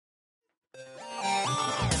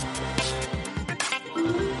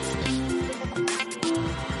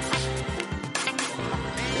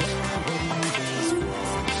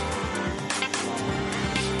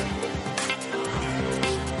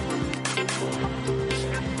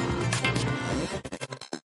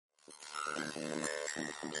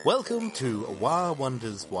Welcome to Wah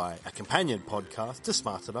Wonders Why, a companion podcast to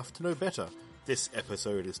Smart Enough to Know Better. This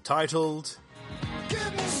episode is titled...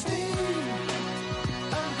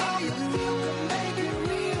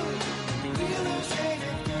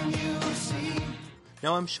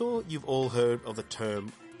 Now, I'm sure you've all heard of the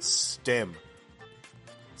term STEM.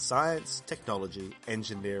 Science, technology,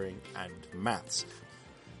 engineering, and maths.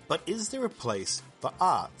 But is there a place for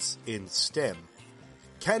arts in STEM?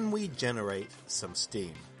 Can we generate some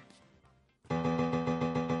steam?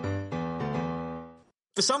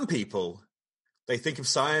 For some people, they think of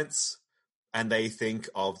science and they think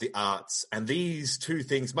of the arts, and these two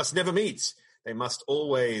things must never meet. They must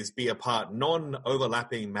always be apart,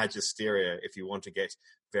 non-overlapping magisteria, if you want to get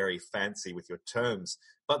very fancy with your terms.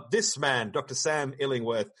 But this man, Dr. Sam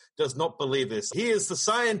Illingworth, does not believe this. He is the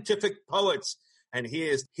scientific poet, and he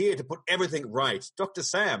is here to put everything right. Dr.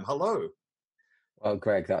 Sam, hello. Well,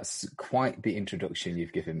 Greg, that's quite the introduction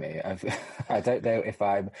you've given me. I don't know if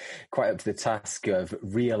I'm quite up to the task of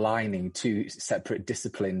realigning two separate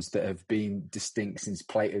disciplines that have been distinct since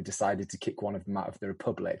Plato decided to kick one of them out of the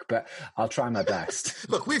Republic, but I'll try my best.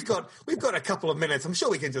 Look, we've got a couple of minutes. I'm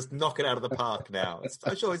sure we can just knock it out of the park now.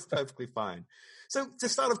 I'm sure it's perfectly fine. So to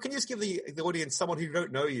start off, can you just give the audience, someone who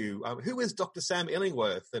don't know you, who is Dr. Sam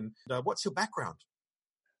Illingworth and what's your background?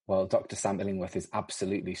 Well, Dr. Sam Illingworth is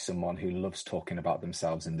absolutely someone who loves talking about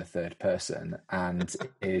themselves in the third person and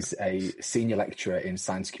is a senior lecturer in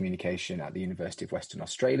science communication at the University of Western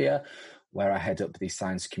Australia, where I head up the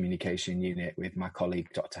science communication unit with my colleague,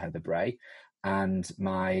 Dr. Heather Bray. And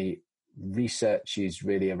my research is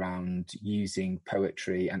really around using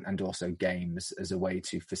poetry and also games as a way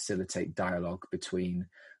to facilitate dialogue between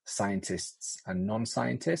scientists and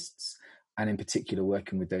non-scientists, and in particular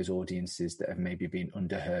working with those audiences that have maybe been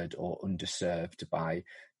underheard or underserved by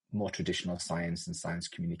more traditional science and science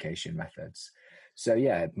communication methods. So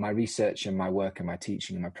yeah, my research and my work and my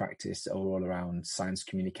teaching and my practice are all around science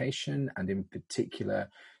communication, and in particular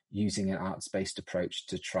using an arts-based approach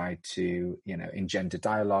to try to, engender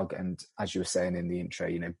dialogue and, as you were saying in the intro,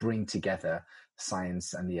 bring together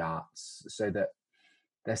science and the arts so that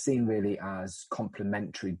they're seen really as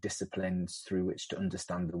complementary disciplines through which to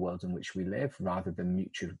understand the world in which we live, rather than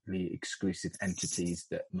mutually exclusive entities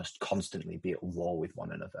that must constantly be at war with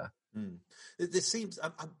one another. This seems,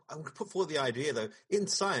 I'm going to put forward the idea, though, in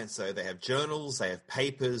science, though, they have journals, they have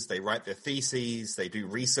papers, they write their theses, they do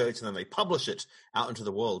research, and then they publish it out into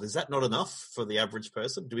the world. Is that not enough for the average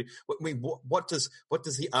person? What does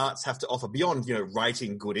the arts have to offer beyond,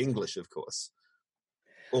 writing good English, of course?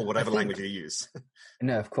 Or whatever language you use.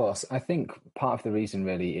 No, of course. I think part of the reason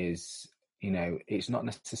really is, it's not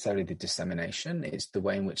necessarily the dissemination, it's the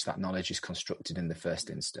way in which that knowledge is constructed in the first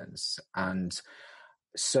instance. And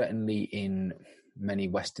certainly in many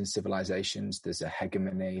Western civilizations, there's a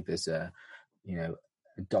hegemony, there's a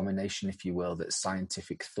domination, if you will, that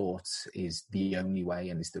scientific thought is the only way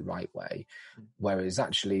and is the right way. Whereas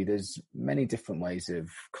actually there's many different ways of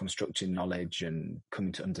constructing knowledge and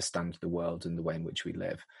coming to understand the world and the way in which we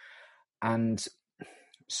live. And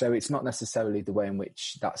so it's not necessarily the way in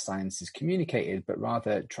which that science is communicated, but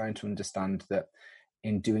rather trying to understand that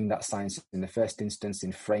in doing that science in the first instance,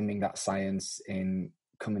 in framing that science, in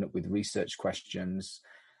coming up with research questions,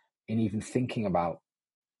 in even thinking about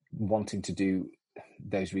wanting to do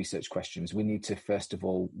those research questions, we need to first of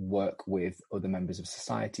all work with other members of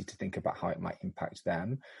society to think about how it might impact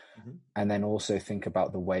them, and then also think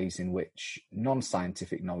about the ways in which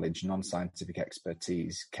non-scientific knowledge, non-scientific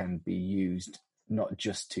expertise can be used not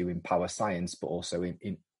just to empower science, but also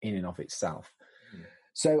in and of itself.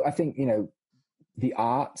 So I think, the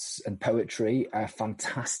arts and poetry are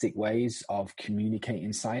fantastic ways of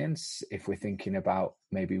communicating science if we're thinking about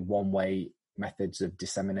maybe one-way methods of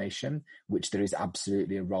dissemination, which there is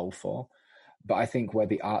absolutely a role for. But I think where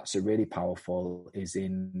the arts are really powerful is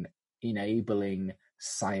in enabling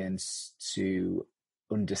science to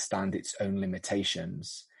understand its own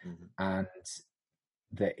limitations, and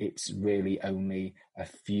that it's really only a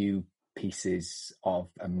few pieces of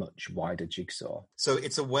a much wider jigsaw. So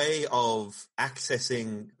it's a way of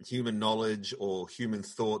accessing human knowledge or human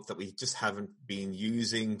thought that we just haven't been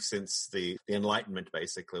using since the Enlightenment,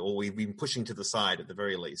 basically, or we've been pushing to the side at the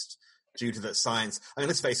very least due to that science. I mean,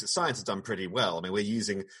 let's face it, science has done pretty well. I mean,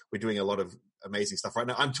 we're doing a lot of amazing stuff right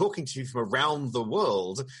now. I'm talking to you from around the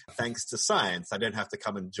world thanks to science. I don't have to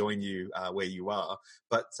come and join you where you are,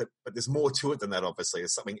 but there's more to it than that. Obviously,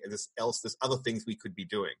 there's other things we could be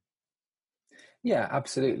doing. Yeah,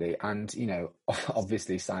 absolutely. And,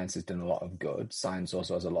 obviously science has done a lot of good. Science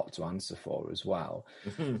also has a lot to answer for as well.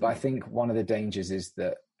 But I think one of the dangers is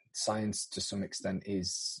that science to some extent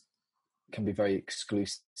is can be very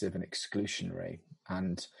exclusive and exclusionary.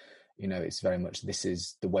 And, it's very much, this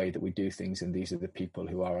is the way that we do things, and these are the people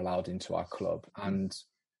who are allowed into our club. And,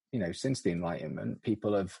 since the Enlightenment,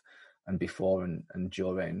 people have, and before and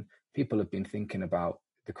during, people have been thinking about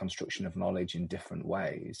the construction of knowledge in different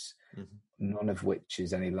ways, none of which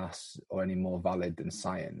is any less or any more valid than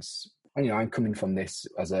science. And, I'm coming from this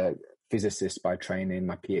as a physicist by training,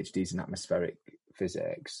 my PhD's in atmospheric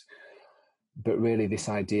physics, but really this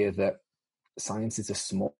idea that science is a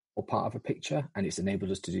small part of a picture, and it's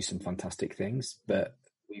enabled us to do some fantastic things, but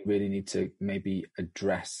we really need to maybe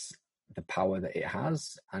address the power that it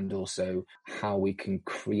has, and also how we can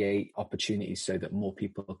create opportunities so that more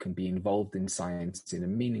people can be involved in science in a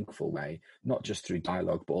meaningful way, not just through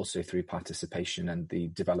dialogue, but also through participation and the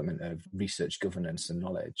development of research governance and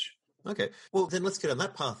knowledge. Okay, well then let's get on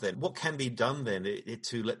that path then. What can be done then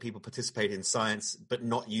to let people participate in science, but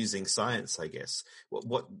not using science, I guess?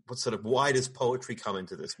 What sort of, why does poetry come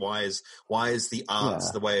into this? Why is the arts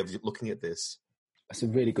the way of looking at this? That's a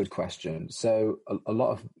really good question. So a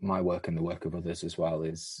lot of my work, and the work of others as well,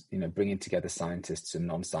 is, bringing together scientists and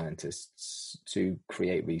non-scientists to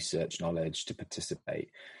create research knowledge, to participate,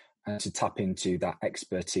 and to tap into that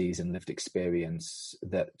expertise and lived experience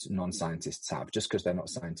that non-scientists have. Just because they're not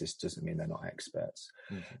scientists doesn't mean they're not experts.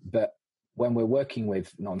 But when we're working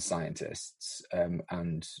with non-scientists,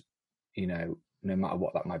 and, no matter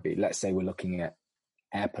what that might be, let's say we're looking at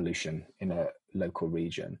air pollution in a local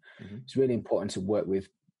region, it's really important to work with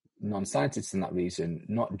non-scientists in that region,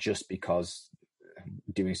 not just because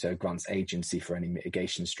doing so grants agency for any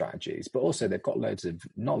mitigation strategies, but also they've got loads of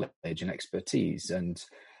knowledge and expertise, and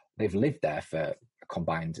they've lived there for a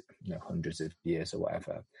combined hundreds of years or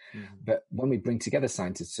whatever. But when we bring together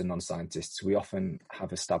scientists and non-scientists, we often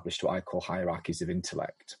have established what I call hierarchies of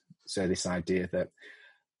intellect. So this idea that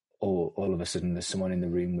all of a sudden there's someone in the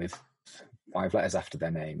room with 5 letters after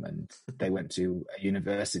their name, and they went to a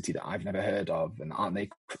university that I've never heard of, and aren't they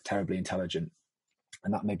terribly intelligent?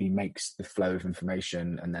 And that maybe makes the flow of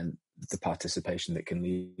information and then the participation that can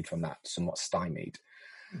lead from that somewhat stymied.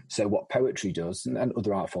 So what poetry does, and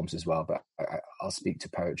other art forms as well, but I'll speak to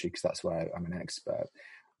poetry because that's where I'm an expert.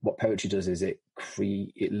 What poetry does is it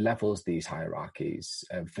levels these hierarchies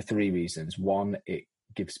for 3 reasons. One, it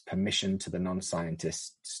gives permission to the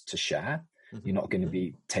non-scientists to share. You're not going to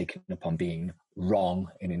be taken upon being wrong,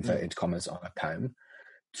 in inverted commas, on a poem.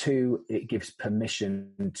 2, it gives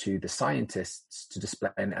permission to the scientists to display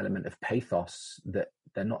an element of pathos that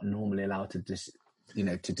they're not normally allowed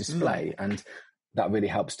to display. And that really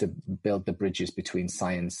helps to build the bridges between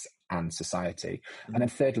science and society. And then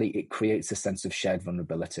thirdly, it creates a sense of shared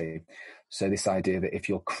vulnerability. So this idea that if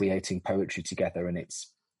you're creating poetry together and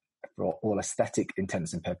it's, for all aesthetic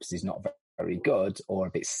intents and purposes, not very good or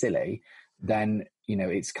a bit silly, then,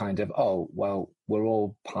 it's kind of, oh, well, we're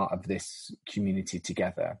all part of this community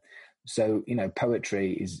together. So,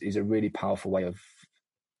 poetry is a really powerful way of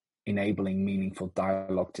enabling meaningful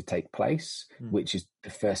dialogue to take place, which is the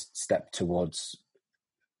first step towards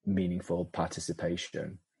meaningful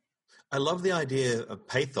participation. I love the idea of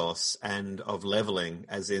pathos and of leveling,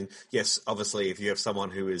 as in, yes, obviously, if you have someone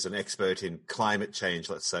who is an expert in climate change,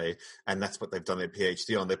 let's say, and that's what they've done their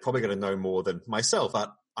PhD on, they're probably going to know more than myself.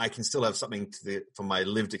 But I can still have something from my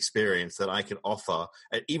lived experience that I can offer,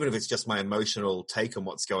 even if it's just my emotional take on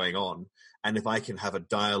what's going on. And if I can have a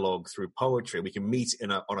dialogue through poetry, we can meet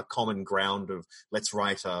on a common ground of, let's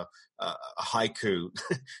write a haiku,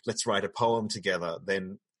 let's write a poem together,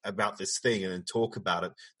 then about this thing, and then talk about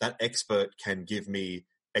it. That expert can give me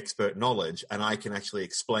expert knowledge, and I can actually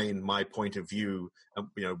explain my point of view.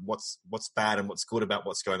 What's bad and what's good about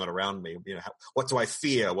what's going on around me. What do I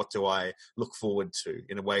fear? What do I look forward to,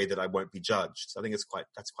 in a way that I won't be judged? So I think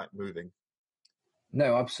that's quite moving.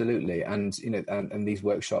 No, absolutely, and and these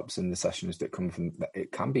workshops and the sessions that come from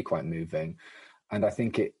it can be quite moving. And I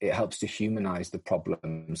think it helps to humanize the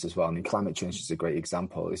problems as well. I mean, climate change is a great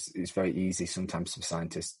example. It's very easy sometimes for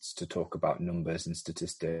scientists to talk about numbers and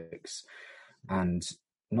statistics, and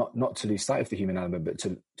not to lose sight of the human element, but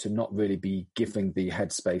to not really be giving the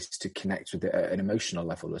headspace to connect with it at an emotional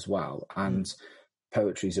level as well. And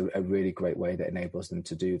poetry is a really great way that enables them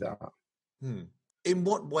to do that. In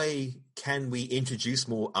what way can we introduce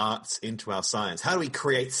more arts into our science? How do we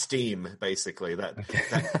create STEAM, basically? That's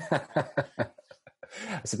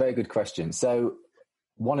a very good question. So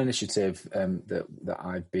one initiative that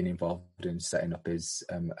I've been involved in setting up is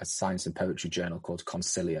a science and poetry journal called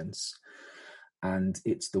Consilience. And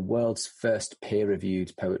it's the world's first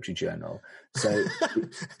peer-reviewed poetry journal. So,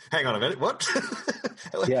 hang on a minute, what?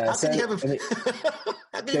 Yeah, how can you have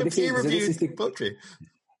peer-reviewed poetry?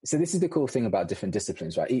 So this is the cool thing about different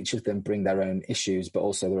disciplines, right? Each of them bring their own issues, but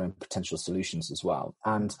also their own potential solutions as well.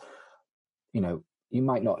 And, you know, you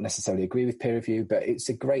might not necessarily agree with peer review, but it's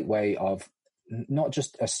a great way of not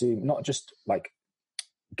just like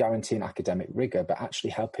guaranteeing academic rigor, but actually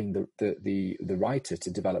helping the writer to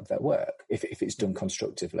develop their work if it's done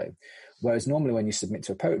constructively. Whereas normally when you submit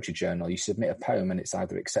to a poetry journal, you submit a poem and it's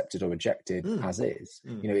either accepted or rejected as is.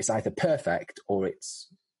 You know, it's either perfect or it's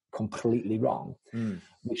completely wrong,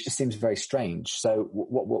 which just seems very strange. So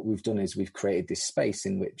what we've done is we've created this space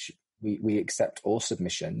in which we accept all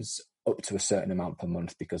submissions up to a certain amount per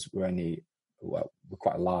month, because we're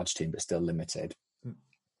quite a large team, but still limited.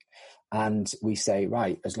 And we say,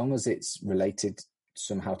 right, as long as it's related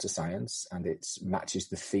somehow to science and it matches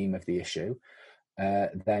the theme of the issue,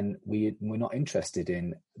 then we're not interested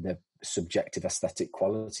in the subjective aesthetic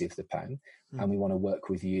quality of the poem. And we want to work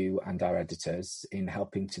with you and our editors in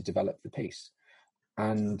helping to develop the piece.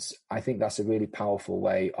 And I think that's a really powerful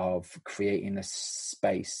way of creating a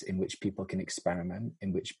space in which people can experiment,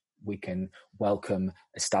 in which we can welcome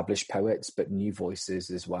established poets, but new voices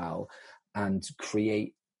as well, and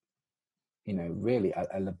create, you know, really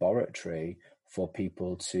a laboratory for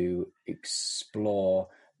people to explore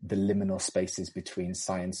the liminal spaces between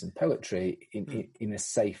science and poetry in a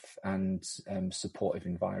safe and supportive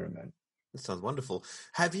environment. That sounds wonderful.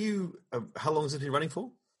 Have you, how long has it been running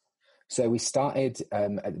for? So we started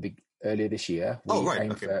earlier this year.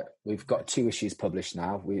 We've got 2 issues published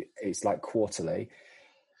now. It's like quarterly.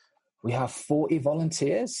 We have 40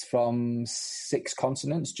 volunteers from 6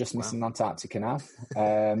 continents, just missing Antarctica now.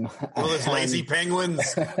 Those lazy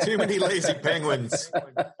penguins. Too many lazy penguins.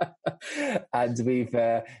 And we've,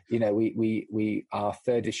 our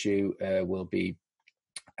 3rd issue will be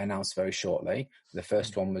announced very shortly. The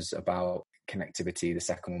first one was about connectivity. The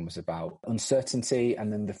second one was about uncertainty.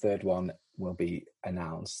 And then the 3rd one will be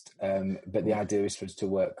announced. But the idea is for us to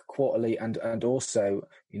work quarterly and also,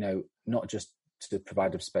 you know, not just to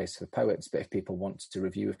provide a space for poets, but if people want to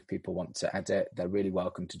review, if people want to edit, they're really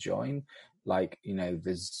welcome to join. Like, you know,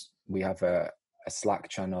 we have a Slack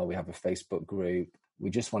channel, we have a Facebook group. We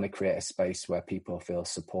just want to create a space where people feel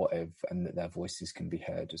supportive and that their voices can be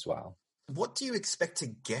heard as well. What do you expect to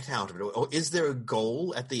get out of it? Or is there a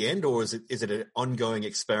goal at the end, or is it an ongoing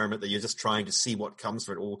experiment that you're just trying to see what comes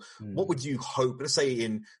from it? Or what would you hope, let's say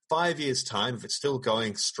in 5 years' time, if it's still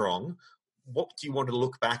going strong, what do you want to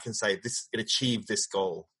look back and say, it achieved this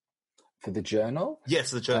goal? For the journal? Yes,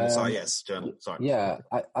 the journal. Journal. Sorry. Yeah,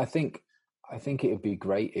 I think it would be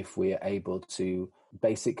great if we're able to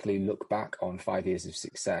basically look back on 5 years of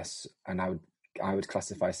success, and I would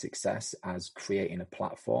classify success as creating a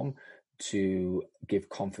platform to give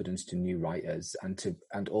confidence to new writers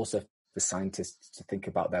and also for scientists to think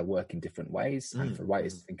about their work in different ways and for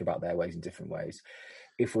writers to think about their ways in different ways.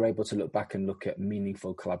 If we're able to look back and look at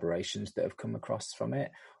meaningful collaborations that have come across from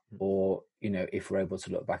it, or, you know, if we're able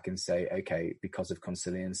to look back and say, okay, because of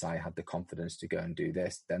Consilience, I had the confidence to go and do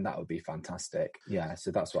this, then that would be fantastic. Yeah,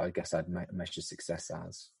 so that's what I guess I'd measure success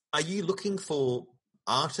as. Are you looking for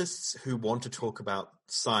artists who want to talk about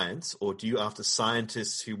science, or do you after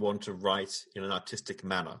scientists who want to write in an artistic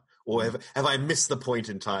manner? Or have I missed the point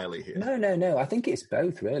entirely here? No. I think it's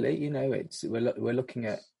both, really. You know, we're looking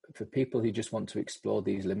at, for people who just want to explore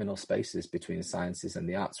these liminal spaces between the sciences and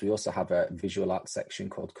the arts. We also have a visual arts section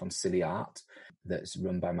called Conciliart that's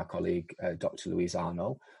run by my colleague, Dr. Louise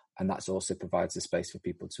Arnold, and that's also provides a space for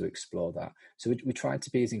people to explore that. So we try to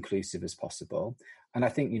be as inclusive as possible. And I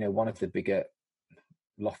think, you know, one of the bigger,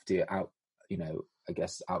 loftier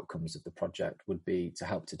outcomes of the project would be to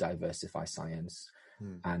help to diversify science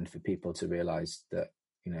and for people to realize that,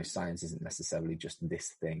 you know, science isn't necessarily just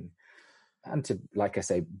this thing, and to, like I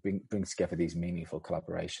say, bring together these meaningful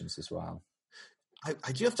collaborations as well.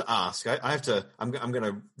 I do have to ask. I'm going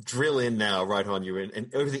to drill in now, right on you,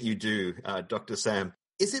 and everything you do, Dr. Sam.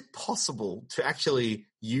 Is it possible to actually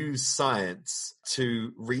use science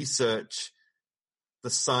to research the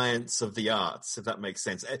science of the arts, if that makes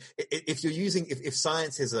sense? If you're using, if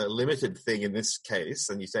science is a limited thing in this case,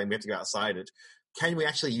 and you're saying we have to go outside it, can we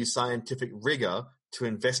actually use scientific rigor to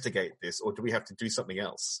investigate this, or do we have to do something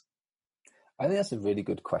else? I think that's a really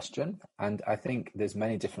good question. And I think there's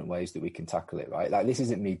many different ways that we can tackle it, right? Like, this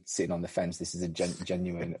isn't me sitting on the fence. This is a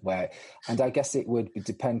genuine way. And I guess it would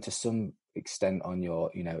depend to some extent on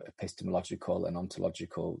your, you know, epistemological and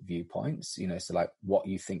ontological viewpoints, you know, so like what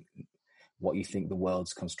you think the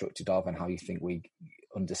world's constructed of and how you think we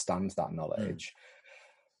understand that knowledge.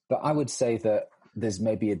 But I would say that there's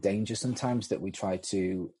maybe a danger sometimes that we try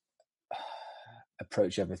to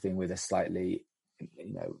approach everything with a slightly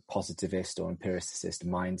positivist or empiricist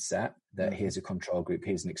mindset that here's a control group,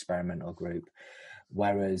 here's an experimental group.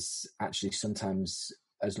 Whereas actually sometimes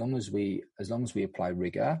as long as we apply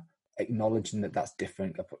rigor, acknowledging that that's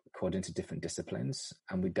different according to different disciplines,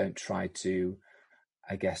 and we don't try to,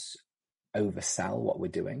 I guess, oversell what we're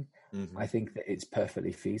doing, I think that it's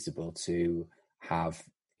perfectly feasible to have,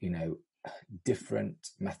 different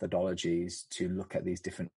methodologies to look at these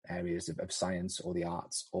different areas of science or the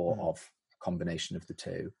arts, or of a combination of the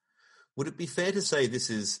two. Would it be fair to say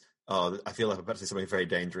this is, I feel like I'm about to say something very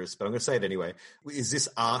dangerous, but I'm going to say it anyway. Is this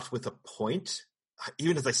art with a point?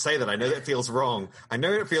 Even as I say that, I know that feels wrong. I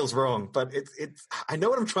know it feels wrong, but I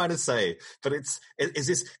know what I'm trying to say. But is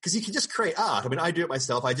this, because you can just create art. I mean, I do it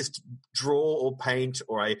myself. I just draw or paint,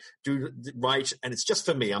 or I do write, and it's just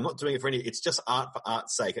for me. I'm not doing it for it's just art for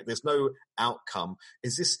art's sake. There's no outcome.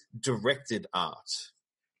 Is this directed art?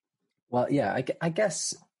 Well, yeah, I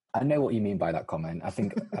guess I know what you mean by that comment. I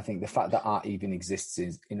think the fact that art even exists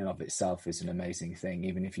in and of itself is an amazing thing.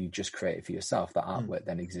 Even if you just create it for yourself, that artwork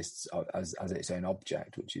then exists as its own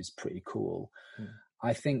object, which is pretty cool.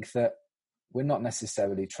 I think that we're not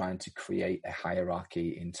necessarily trying to create a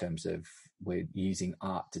hierarchy in terms of we're using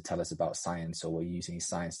art to tell us about science, or we're using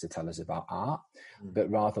science to tell us about art,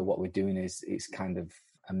 but rather what we're doing is it's kind of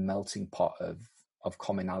a melting pot of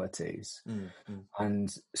commonalities,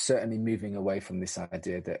 and certainly moving away from this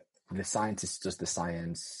idea that the scientist does the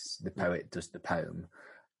science, the poet does the poem,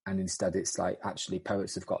 and instead it's like, actually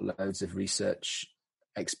poets have got loads of research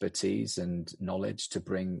expertise and knowledge to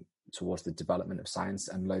bring towards the development of science,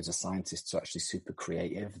 and loads of scientists are actually super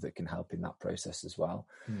creative that can help in that process as well.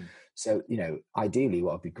 So, ideally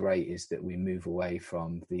what would be great is that we move away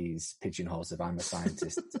from these pigeonholes of I'm a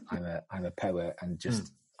scientist, I'm a poet, and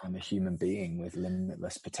just I'm a human being with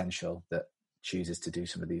limitless potential that chooses to do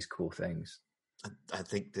some of these cool things. I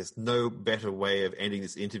think there's no better way of ending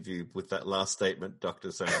this interview with that last statement, Dr.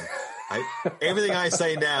 Sam. Everything I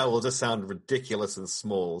say now will just sound ridiculous and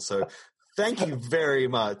small. So thank you very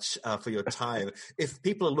much for your time. If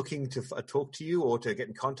people are looking to talk to you, or to get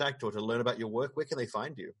in contact, or to learn about your work, where can they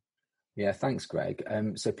find you? Yeah, thanks, Greg.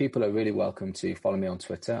 So people are really welcome to follow me on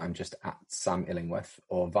Twitter. I'm just at Sam Illingworth,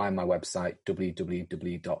 or via my website,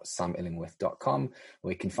 www.samillingworth.com,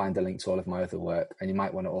 where you can find a link to all of my other work. And you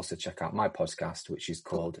might want to also check out my podcast, which is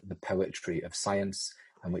called The Poetry of Science,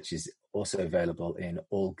 and which is also available in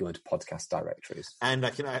all good podcast directories. And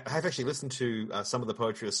I have actually listened to some of The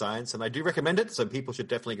Poetry of Science, and I do recommend it. So people should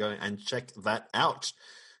definitely go and check that out.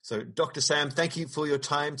 So, Dr. Sam, thank you for your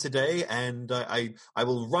time today, and I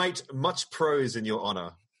will write much prose in your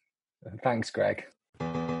honor. Thanks, Greg.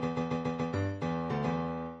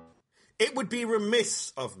 It would be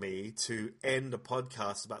remiss of me to end a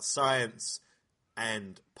podcast about science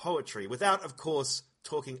and poetry without, of course,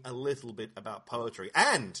 talking a little bit about poetry.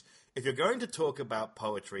 And if you're going to talk about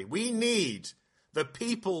poetry, we need the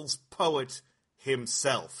people's poet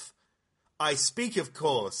himself. I speak, of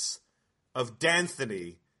course, of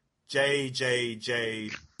D'Anthony J.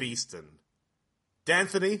 Beeston.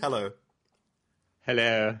 D'Anthony, hello.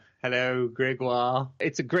 Hello, Gregoire.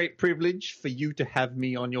 It's a great privilege for you to have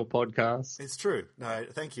me on your podcast. It's true. No,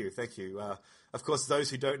 thank you. Of course,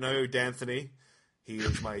 those who don't know D'Anthony, he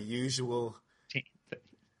is my usual...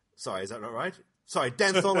 Sorry, is that not right? Sorry,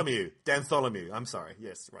 Dantholomew. Dantholomew. I'm sorry.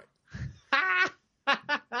 Yes, right.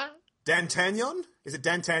 D'Artagnan? Is it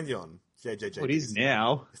D'Artagnan? JJJ. Well, it is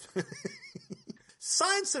now.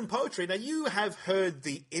 Science and poetry. Now, you have heard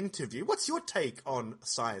the interview. What's your take on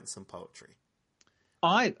science and poetry?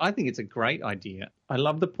 I think it's a great idea. I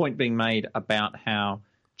love the point being made about how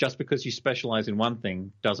just because you specialize in one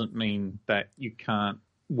thing doesn't mean that you can't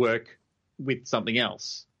work with something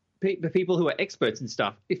else. The people who are experts in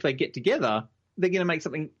stuff, if they get together, they're going to make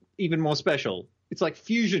something even more special. It's like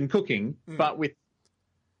fusion cooking, but with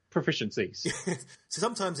proficiencies. So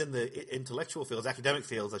sometimes in the intellectual fields, academic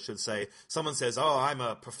fields, I should say, someone says, oh, I'm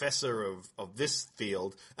a professor of this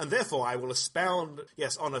field, and therefore I will expound,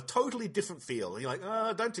 yes, on a totally different field. And you're like,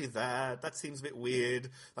 oh, don't do that. That seems a bit weird.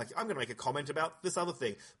 Like, I'm going to make a comment about this other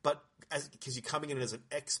thing. But because you're coming in as an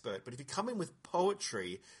expert. But if you come in with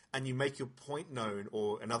poetry and you make your point known,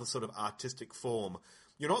 or another sort of artistic form,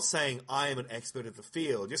 you're not saying I am an expert of the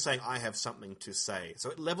field. You're saying I have something to say. So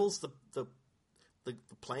it levels the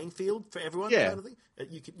playing field for everyone. Yeah. Kind of thing.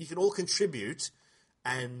 You can all contribute,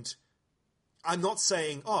 and I'm not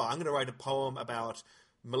saying, oh, I'm going to write a poem about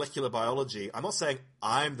molecular biology. I'm not saying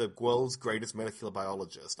I'm the world's greatest molecular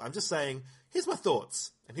biologist. I'm just saying, here's my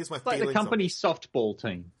thoughts, and here's my feelings. Like the company softball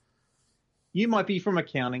team. You might be from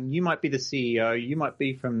accounting, you might be the CEO, you might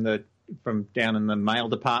be from the from down in the mail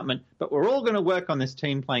department, but we're all going to work on this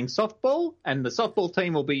team playing softball, and the softball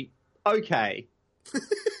team will be okay.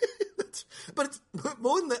 But it's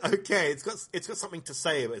more than that. Okay, it's got something to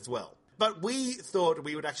say as well. But we thought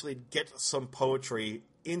we would actually get some poetry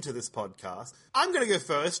into this podcast. I'm going to go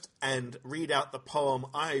first and read out the poem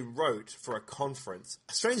I wrote for a conference,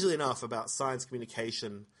 strangely enough, about science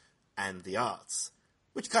communication and the arts,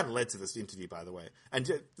 which kind of led to this interview, by the way.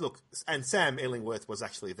 And look, and Sam Illingworth was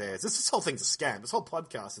actually there. This whole thing's a scam. This whole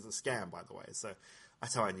podcast is a scam, by the way. So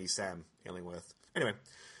that's how I knew Sam Illingworth. Anyway.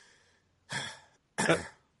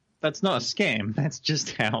 That's not a scam. That's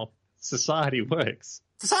just how society works.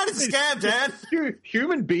 Society's a scam, Dan!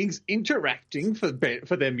 Human beings interacting for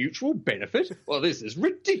their mutual benefit? Well, this is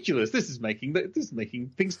ridiculous. This is making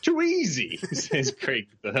things too easy, says Craig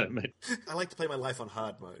the Hermit. I like to play my life on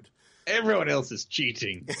hard mode. Everyone else is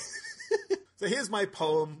cheating. So here's my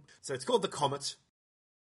poem. So it's called The Comet.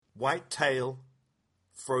 White tail,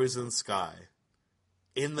 frozen sky.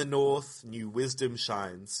 In the north, new wisdom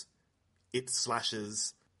shines. It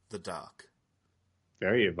slashes the dark.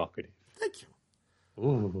 Very evocative. Thank you.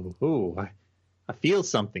 Ooh, I feel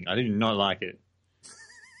something. I did not like it.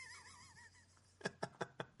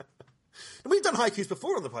 And we've done haikus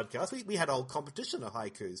before on the podcast. We had a whole competition of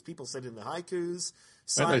haikus. People sent in the haikus.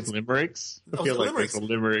 Those limericks? I feel like those are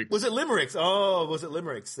limericks. Was it limericks? Oh, was it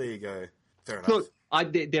limericks? There you go. Fair enough. Look,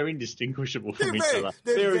 they're indistinguishable from each other.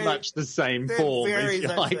 They're very much the same form as your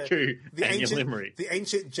haiku and your limerick. The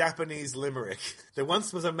ancient Japanese limerick. There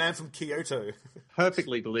once was a man from Kyoto.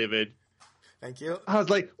 Perfectly delivered. Thank you. I was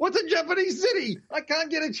like, what's a Japanese city? I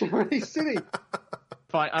can't get a Japanese city.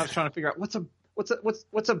 I was trying to figure out what's a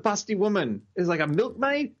busty woman? There's like a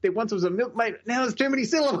milkmaid. There once was a milkmaid. Now there's too many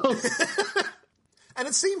syllables. And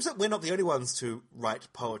it seems that we're not the only ones to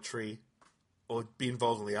write poetry or be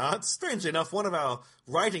involved in the arts. Strangely enough, one of our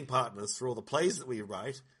writing partners for all the plays that we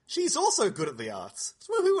write, she's also good at the arts.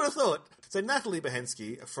 Who would have thought? So Natalie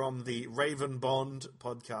Behensky from the Raven Bond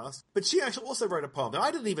podcast, but she actually also wrote a poem. Now,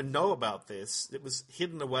 I didn't even know about this. It was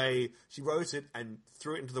hidden away. She wrote it and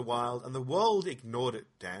threw it into the wild, and the world ignored it,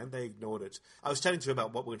 Dan. They ignored it. I was chatting to her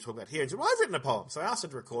about what we're going to talk about here, and she said, well, I've written a poem. So I asked her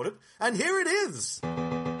to record it, and here it is.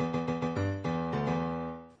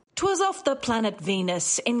 'Twas off the planet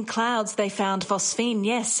Venus. In clouds they found phosphine,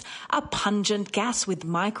 yes, a pungent gas with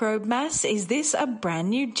microbe mass. Is this a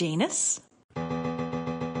brand new genus?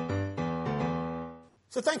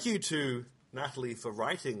 So thank you to Natalie for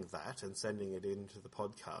writing that and sending it into the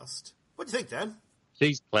podcast. What do you think, Dan?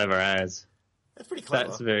 She's clever as. That's pretty clever.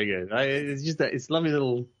 That's very good. It's just that it's a lovely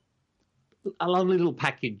little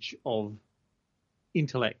package of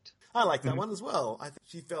intellect. I like that one as well. I think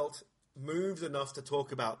she felt moved enough to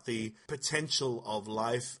talk about the potential of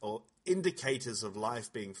life or indicators of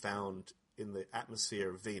life being found in the atmosphere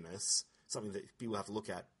of Venus, something that people have to look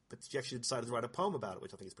at. But she actually decided to write a poem about it,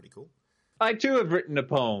 which I think is pretty cool. I too have written a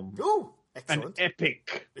poem. Oh, excellent. An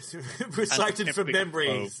epic. Recited from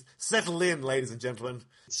memory. Settle in, ladies and gentlemen.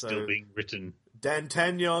 Still being written.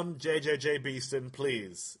 D'Antanyon, J.J. Beeston,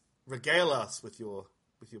 please regale us with your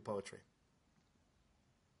poetry.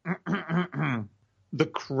 The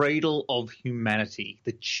cradle of humanity,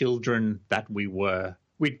 the children that we were.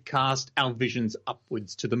 We'd cast our visions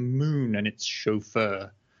upwards to the moon and its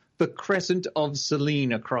chauffeur. The crescent of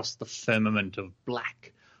Selene across the firmament of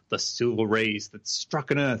black. The silver rays that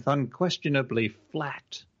struck an earth unquestionably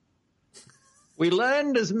flat. We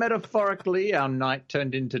learned as metaphorically our night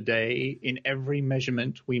turned into day. In every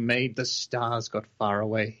measurement we made, the stars got far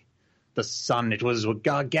away. The sun, it was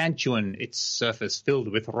gargantuan, its surface filled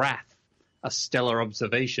with wrath. A stellar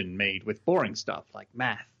observation made with boring stuff like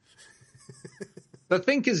math. The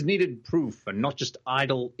thinkers needed proof and not just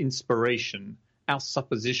idle inspiration. Our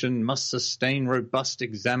supposition must sustain robust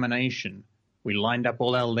examination. We lined up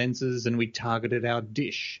all our lenses and we targeted our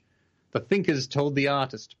dish. The thinkers told the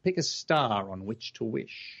artist, pick a star on which to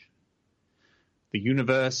wish. The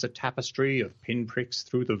universe a tapestry of pinpricks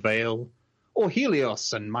through the veil, or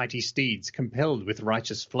Helios and mighty steeds compelled with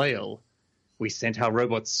righteous flail. We sent our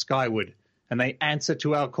robots skyward, and they answer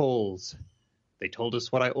to our calls. They told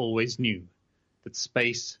us what I always knew, that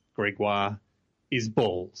space, Gregoire, is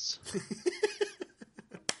balls.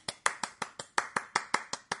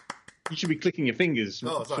 You should be clicking your fingers,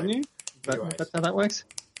 shouldn't you? That's how that works?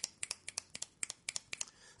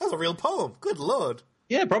 That's a real poem. Good Lord.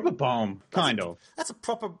 Yeah, proper poem, kind of. That's a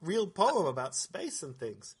proper real poem about space and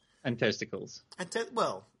things. And testicles.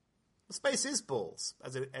 Well, space is balls,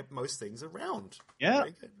 as most things are round. Yeah.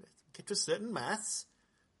 Get to certain maths,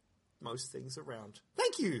 most things around.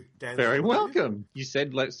 Thank you, Dan. Very welcome. You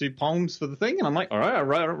said let's do poems for the thing, and I'm like, all right, I'll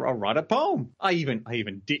write a poem. I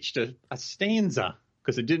even ditched a stanza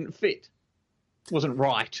because it didn't fit. It wasn't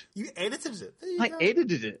right. You edited it. I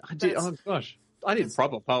edited it. I did. Oh gosh, I did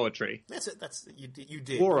proper poetry. That's it. You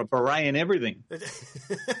did. Wore a beret and everything.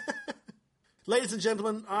 Ladies and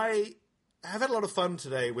gentlemen, I have had a lot of fun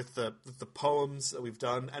today with the poems that we've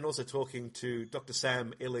done, and also talking to Dr.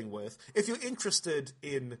 Sam Illingworth. If you're interested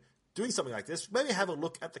in doing something like this, maybe have a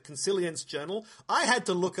look at the Consilience Journal. I had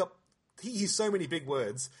to look up. He used so many big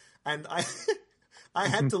words, and I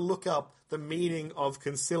had to look up the meaning of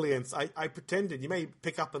consilience. I pretended. You may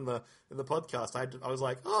pick up in the podcast. I was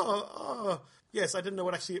like, yes, I didn't know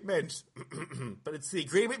what actually it meant. But it's the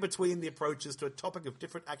agreement between the approaches to a topic of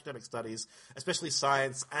different academic studies, especially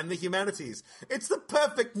science and the humanities. It's the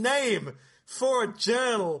perfect name for a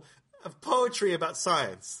journal of poetry about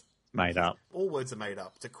science. Made up. All words are made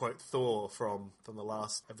up, to quote Thor from the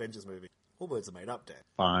last Avengers movie. All words are made up, Dan.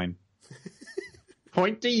 Fine.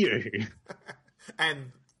 Point to you.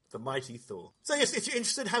 And the mighty Thor. So yes, if you're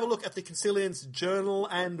interested, have a look at the Consilience Journal,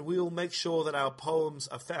 and we'll make sure that our poems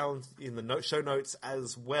are found in the show notes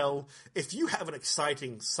as well. If you have an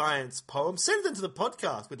exciting science poem, send it to the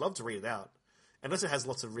podcast. We'd love to read it out. Unless it has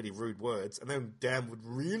lots of really rude words, and then Dan would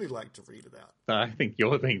really like to read it out. I think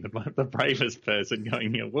you're being the bravest person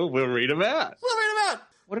going here. We'll read them out. We'll read them out!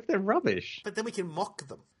 What if they're rubbish? But then we can mock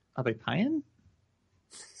them. Are they paying?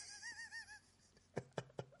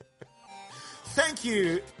 Thank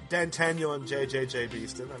you, Dan-Taniel and JJJ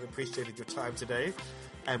Beeston. I've appreciated your time today.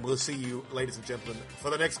 And we'll see you, ladies and gentlemen, for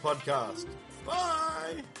the next podcast.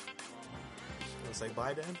 Bye! You want to say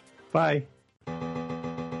bye, Dan? Bye.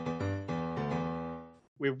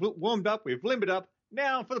 We've warmed up. We've limbered up.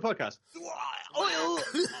 Now for the podcast.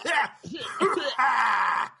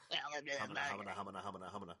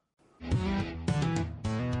 Humana.